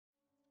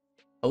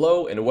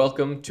Hello and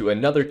welcome to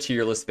another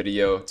tier list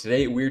video.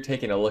 Today we're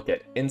taking a look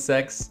at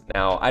insects.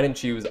 Now I didn't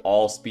choose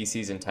all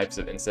species and types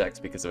of insects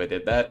because if I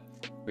did that,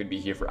 we'd be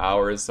here for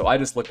hours. So I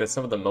just looked at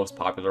some of the most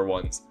popular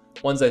ones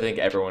I think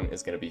everyone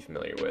is going to be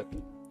familiar with.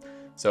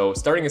 So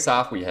starting us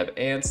off, we have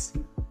ants.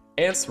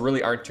 Ants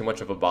really aren't too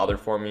much of a bother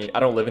for me. I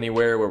don't live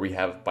anywhere where we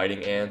have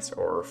biting ants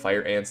or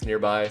fire ants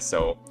nearby,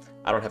 so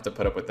I don't have to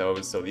put up with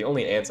those. So the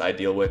only ants I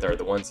deal with are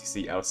the ones you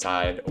see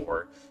outside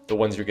or the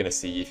ones you're gonna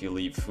see if you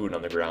leave food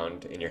on the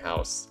ground in your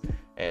house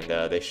and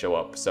they show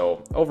up.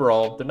 So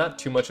overall, they're not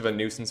too much of a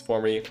nuisance for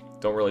me.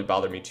 Don't really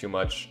bother me too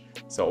much.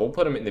 So we'll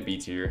put them in the B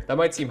tier. That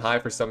might seem high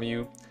for some of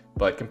you,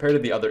 but compared to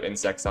the other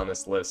insects on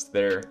this list,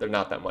 they're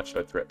not that much of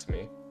a threat to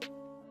me.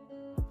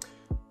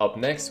 Up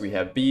next, we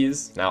have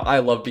bees. Now, I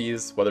love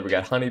bees, whether we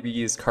got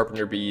honeybees,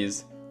 carpenter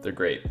bees, they're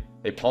great.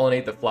 They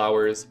pollinate the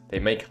flowers, they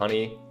make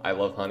honey. I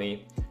love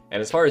honey.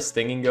 And as far as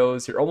stinging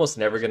goes, you're almost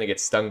never going to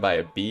get stung by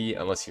a bee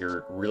unless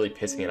you're really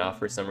pissing it off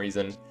for some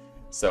reason.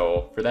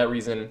 So, for that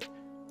reason,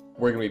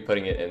 we're going to be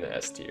putting it in the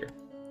S tier.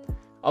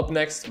 Up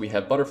next, we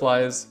have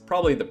butterflies.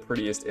 Probably the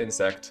prettiest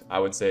insect, I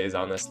would say, is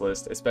on this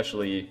list,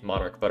 especially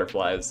monarch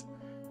butterflies.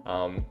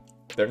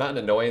 They're not an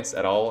annoyance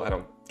at all.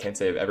 Can't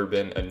say I've ever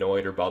been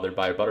annoyed or bothered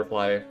by a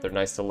butterfly. They're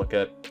nice to look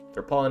at.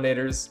 They're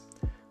pollinators.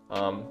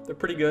 They're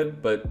pretty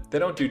good, but they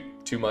don't do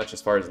too much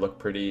as far as look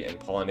pretty and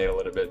pollinate a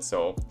little bit,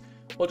 so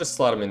we'll just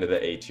slot them into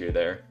the A tier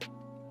there.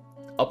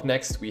 Up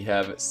next, we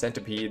have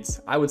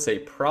centipedes. I would say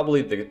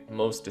probably the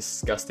most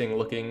disgusting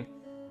looking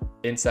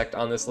insect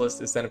on this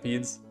list is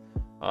centipedes.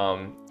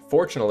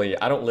 Fortunately,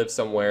 I don't live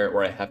somewhere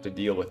where I have to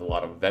deal with a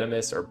lot of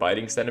venomous or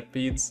biting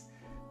centipedes.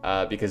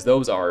 Because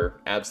those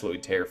are absolutely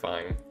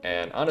terrifying,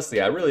 and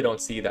honestly I really don't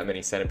see that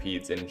many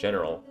centipedes in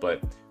general,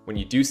 but when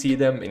you do see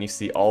them and you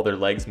see all their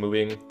legs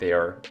moving, they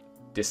are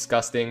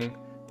disgusting,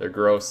 they're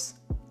gross,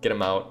 get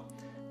them out.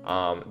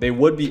 They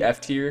would be F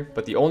tier,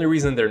 but the only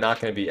reason they're not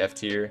going to be F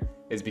tier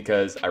is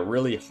because I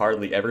really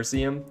hardly ever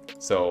see them,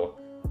 so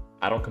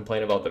I don't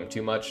complain about them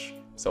too much,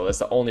 so that's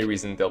the only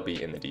reason they'll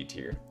be in the D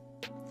tier.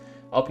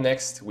 Up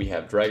next, we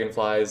have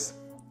dragonflies.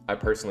 I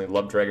personally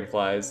love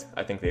dragonflies.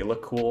 I think they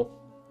look cool.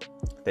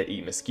 They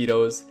eat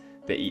mosquitoes,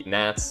 they eat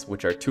gnats,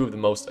 which are two of the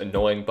most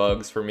annoying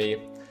bugs for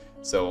me.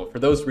 So for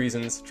those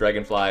reasons,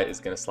 dragonfly is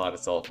going to slot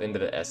itself into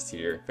the S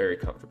tier very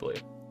comfortably.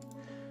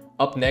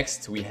 Up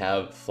next, we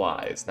have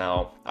flies.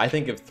 Now, I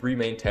think of three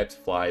main types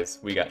of flies.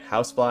 We got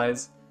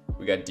houseflies,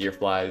 we got deer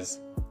flies,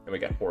 and we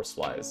got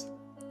horseflies.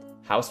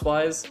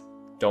 Houseflies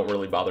don't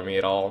really bother me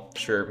at all.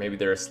 Sure, maybe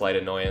they're a slight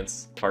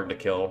annoyance, hard to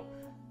kill,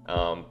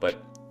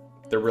 but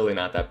they're really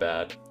not that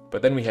bad.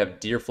 But then we have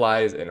deer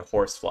flies and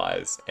horse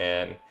flies,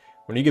 and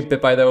when you get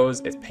bit by those,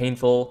 it's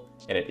painful,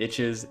 and it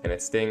itches, and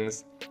it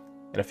stings,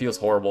 and it feels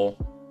horrible.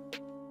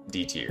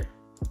 D tier.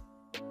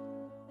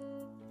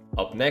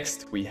 Up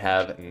next, we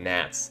have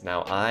gnats.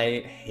 Now,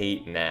 I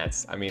hate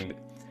gnats. I mean,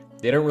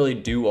 they don't really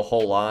do a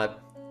whole lot.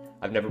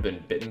 I've never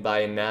been bitten by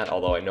a gnat,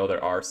 although I know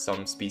there are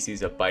some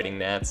species of biting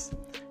gnats.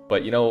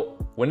 But you know,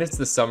 when it's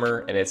the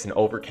summer and it's an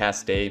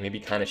overcast day, maybe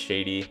kind of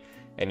shady,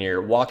 and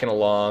you're walking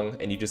along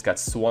and you just got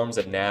swarms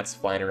of gnats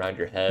flying around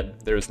your head,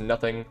 there's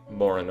nothing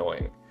more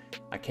annoying.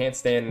 I can't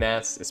stand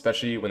gnats,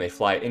 especially when they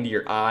fly into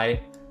your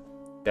eye.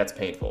 That's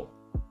painful.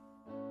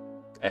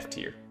 F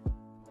tier.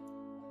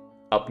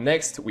 Up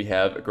next, we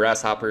have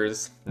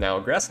grasshoppers. Now,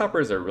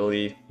 grasshoppers are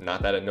really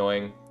not that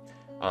annoying.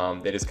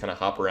 They just kind of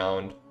hop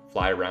around,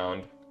 fly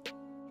around.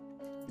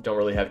 Don't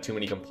really have too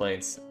many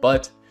complaints,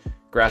 but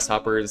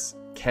grasshoppers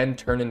can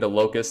turn into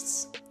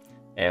locusts,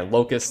 and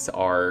locusts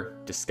are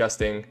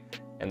disgusting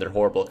and they're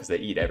horrible because they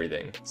eat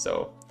everything.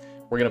 So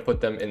we're going to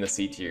put them in the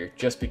C tier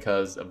just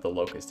because of the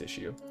locust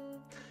issue.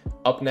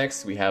 Up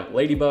next, we have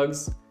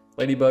ladybugs.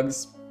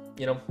 Ladybugs,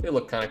 you know, they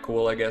look kind of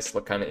cool, I guess,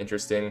 look kind of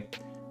interesting.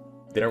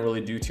 They don't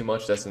really do too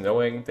much that's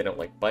annoying. They don't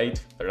like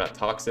bite. They're not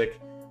toxic.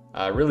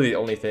 Really the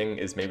only thing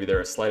is maybe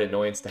they're a slight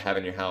annoyance to have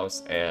in your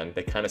house, and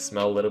they kind of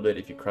smell a little bit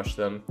if you crush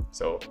them.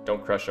 So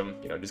don't crush them,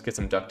 you know, just get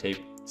some duct tape,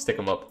 stick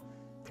them up,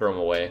 throw them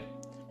away.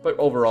 But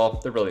overall,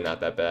 they're really not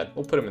that bad.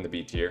 We'll put them in the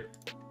B tier.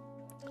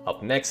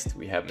 Up next,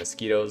 we have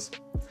mosquitoes.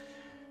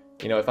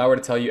 You know, if I were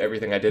to tell you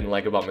everything I didn't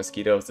like about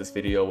mosquitoes, this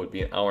video would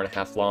be an hour and a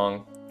half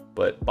long.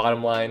 But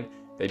bottom line,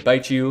 they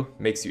bite you,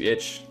 makes you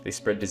itch, they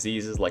spread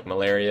diseases like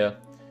malaria,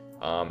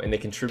 and they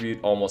contribute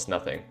almost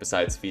nothing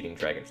besides feeding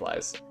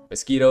dragonflies.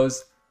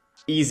 Mosquitoes,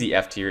 easy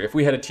F tier. If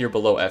we had a tier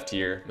below F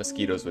tier,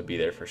 mosquitoes would be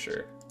there for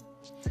sure.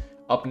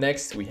 Up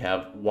next, we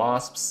have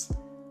wasps.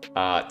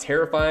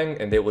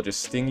 Terrifying, and they will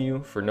just sting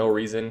you for no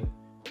reason,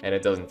 and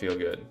it doesn't feel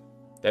good.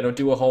 They don't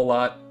do a whole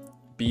lot.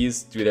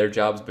 Bees do their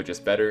jobs, but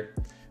just better.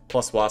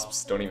 Plus,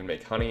 wasps don't even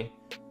make honey.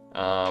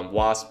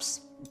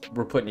 Wasps,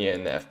 we're putting you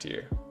in the F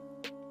tier.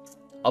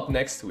 Up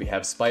next, we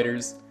have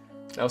spiders.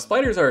 Now,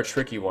 spiders are a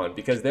tricky one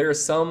because there are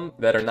some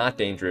that are not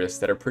dangerous,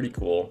 that are pretty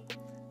cool,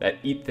 that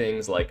eat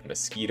things like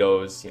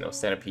mosquitoes, you know,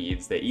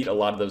 centipedes. They eat a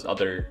lot of those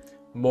other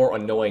more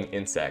annoying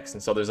insects,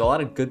 and so there's a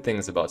lot of good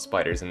things about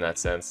spiders in that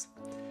sense.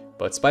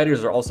 But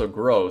spiders are also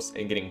gross,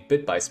 and getting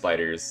bit by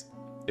spiders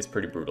is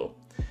pretty brutal.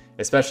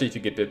 especially if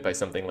you get bit by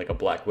something like a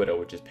black widow,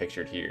 which is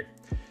pictured here.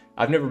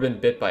 I've never been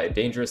bit by a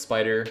dangerous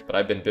spider, but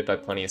I've been bit by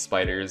plenty of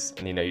spiders,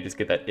 and you just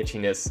get that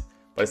itchiness.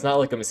 But it's not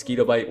like a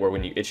mosquito bite where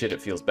when you itch it,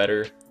 it feels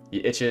better.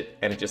 You itch it,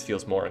 and it just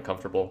feels more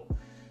uncomfortable.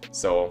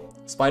 So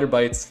spider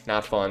bites,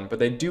 not fun, but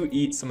they do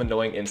eat some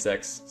annoying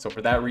insects, so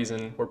for that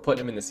reason, we're putting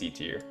them in the C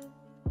tier.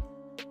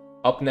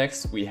 Up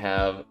next, we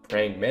have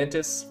praying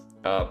mantis.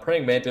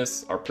 Praying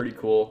mantis are pretty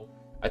cool.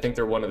 I think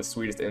they're one of the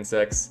sweetest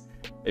insects.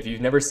 If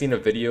you've never seen a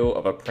video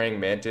of a praying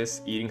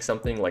mantis eating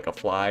something like a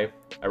fly,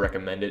 I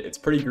recommend it. It's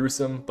pretty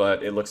gruesome,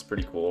 but it looks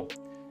pretty cool.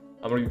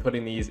 I'm going to be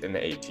putting these in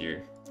the A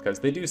tier, because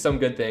they do some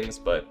good things,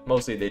 but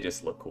mostly they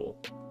just look cool.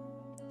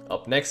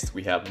 Up next,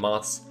 we have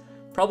moths.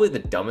 Probably the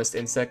dumbest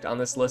insect on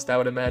this list, I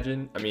would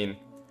imagine. I mean,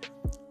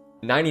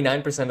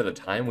 99% of the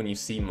time when you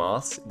see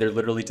moths, they're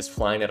literally just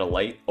flying at a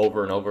light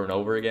over and over and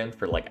over again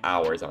for like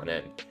hours on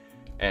end.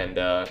 And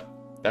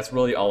that's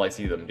really all I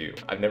see them do.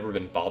 I've never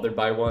been bothered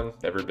by one,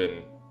 never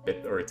been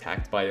bit or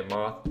attacked by a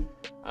moth.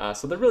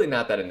 So they're really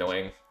not that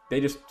annoying. They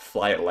just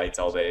fly at lights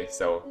all day.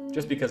 So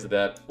just because of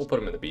that, we'll put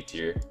them in the B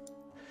tier.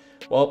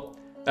 Well,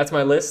 that's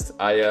my list.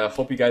 I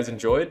hope you guys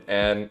enjoyed,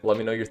 and let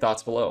me know your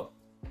thoughts below.